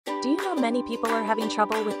Do you know many people are having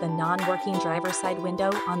trouble with the non-working driver's side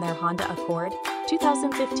window on their Honda Accord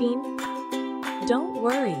 2015? Don't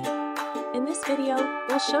worry. In this video,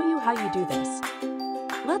 we'll show you how you do this.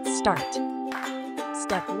 Let's start.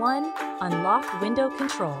 Step 1. Unlock window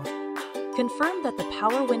control. Confirm that the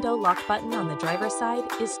power window lock button on the driver's side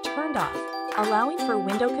is turned off, allowing for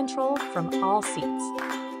window control from all seats.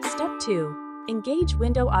 Step 2. Engage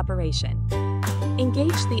window operation.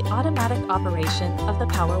 Engage the automatic operation of the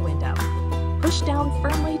power window. Push down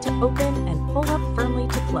firmly to open and pull up firmly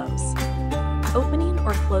to close. Opening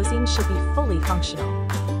or closing should be fully functional.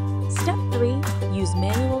 Step 3. Use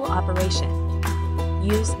manual operation.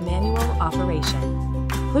 Use manual operation.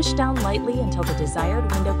 Push down lightly until the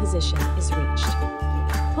desired window position is reached.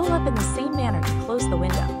 Pull up in the same manner to close the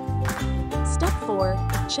window. Step 4.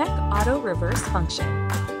 Check auto reverse function.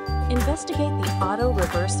 Investigate the auto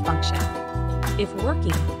reverse function. If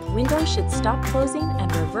working, windows should stop closing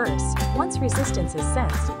and reverse once resistance is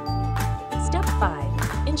sensed. Step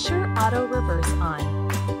 5. Ensure auto reverse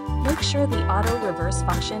on. Make sure the auto reverse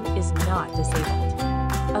function is not disabled.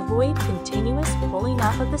 Avoid continuous pulling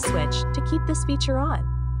off of the switch to keep this feature on.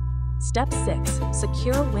 Step 6.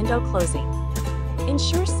 Secure window closing.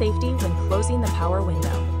 Ensure safety when closing the power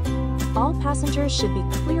window. All passengers should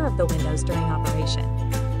be clear of the windows during operation.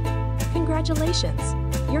 Congratulations!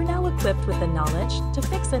 You're now equipped with the knowledge to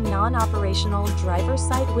fix a non-operational driver's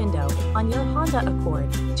side window on your Honda Accord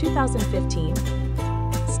 2015.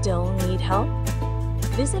 Still need help?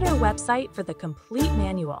 Visit our website for the complete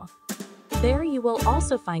manual. There you will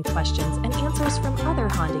also find questions and answers from other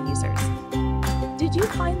Honda users. Did you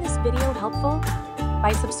find this video helpful?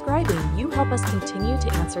 By subscribing, you help us continue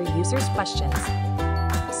to answer users' questions.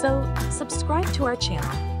 So, subscribe to our channel.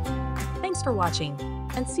 Thanks for watching,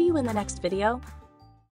 and see you in the next video.